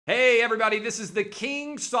Hey everybody, this is the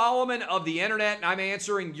King Solomon of the internet, and I'm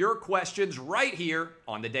answering your questions right here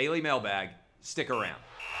on the Daily Mailbag. Stick around.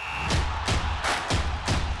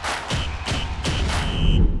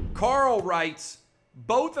 Carl writes,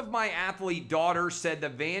 both of my athlete daughters said the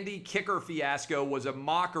Vandy kicker fiasco was a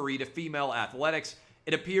mockery to female athletics.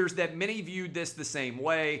 It appears that many viewed this the same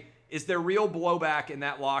way. Is there real blowback in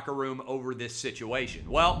that locker room over this situation?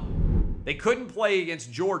 Well, they couldn't play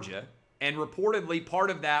against Georgia. And reportedly,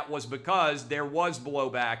 part of that was because there was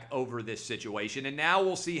blowback over this situation. And now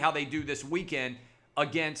we'll see how they do this weekend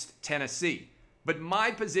against Tennessee. But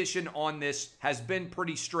my position on this has been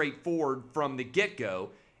pretty straightforward from the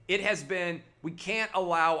get-go. It has been, we can't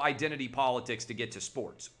allow identity politics to get to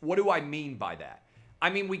sports. What do I mean by that?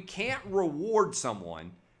 I mean, we can't reward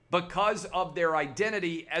someone because of their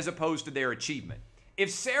identity as opposed to their achievement.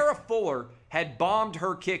 If Sarah Fuller had bombed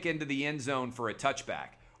her kick into the end zone for a touchback,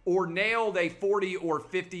 or nailed a 40 or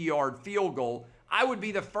 50-yard field goal, I would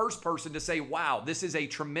be the first person to say, wow, this is a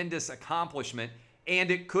tremendous accomplishment, and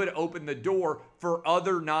it could open the door for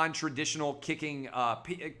other non-traditional kicking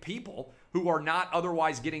people who are not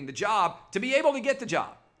otherwise getting the job to be able to get the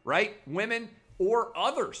job, right? Women or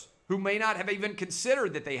others who may not have even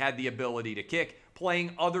considered that they had the ability to kick,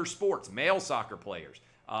 playing other sports, male soccer players,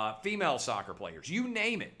 female soccer players, you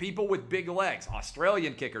name it. People with big legs.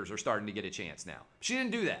 Australian kickers are starting to get a chance now. She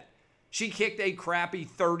didn't do that. She kicked a crappy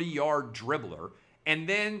 30-yard dribbler, and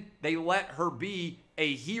then they let her be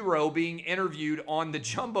a hero being interviewed on the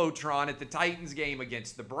Jumbotron at the Titans game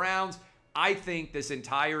against the Browns. I think this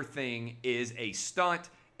entire thing is a stunt,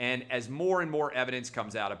 and as more and more evidence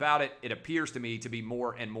comes out about it, it appears to me to be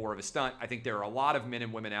more and more of a stunt. I think there are a lot of men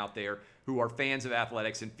and women out there who are fans of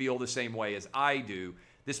athletics and feel the same way as I do.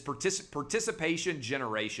 This participation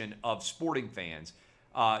generation of sporting fans,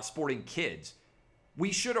 sporting kids,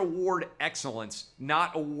 we should award excellence,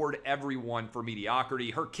 not award everyone for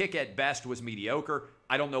mediocrity. Her kick at best was mediocre.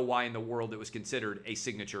 I don't know why in the world it was considered a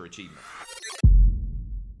signature achievement.